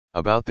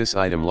About this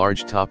item: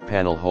 large top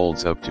panel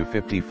holds up to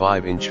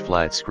 55-inch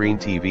flat screen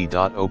TV.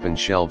 Open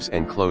shelves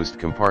and closed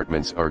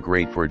compartments are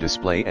great for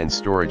display and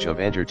storage of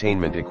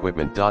entertainment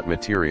equipment.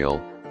 Material,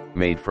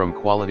 made from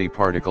quality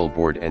particle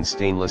board and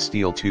stainless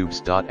steel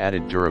tubes.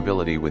 Added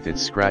durability with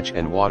its scratch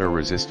and water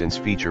resistance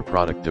feature.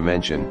 Product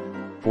dimension,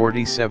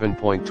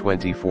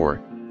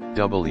 47.24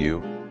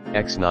 W,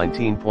 x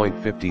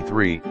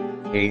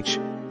 19.53 H,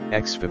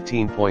 x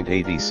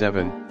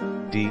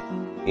 15.87 D,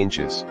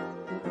 inches.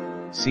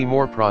 See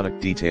more product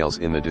details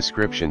in the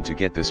description to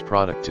get this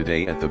product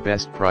today at the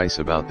best price.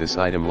 About this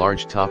item: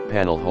 large top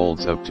panel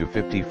holds up to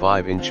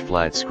 55-inch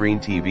flat screen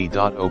TV.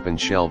 Open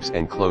shelves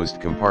and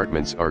closed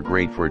compartments are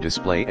great for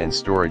display and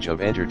storage of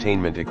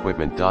entertainment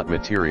equipment.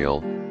 Material,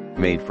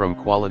 made from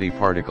quality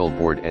particle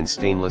board and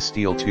stainless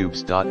steel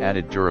tubes.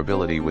 Added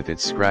durability with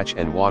its scratch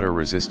and water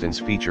resistance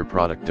feature.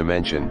 Product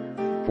dimension,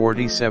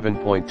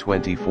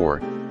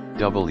 47.24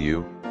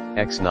 W,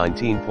 x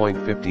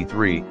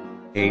 19.53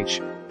 H,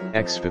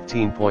 x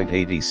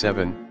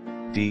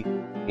 15.87 D,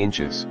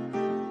 inches.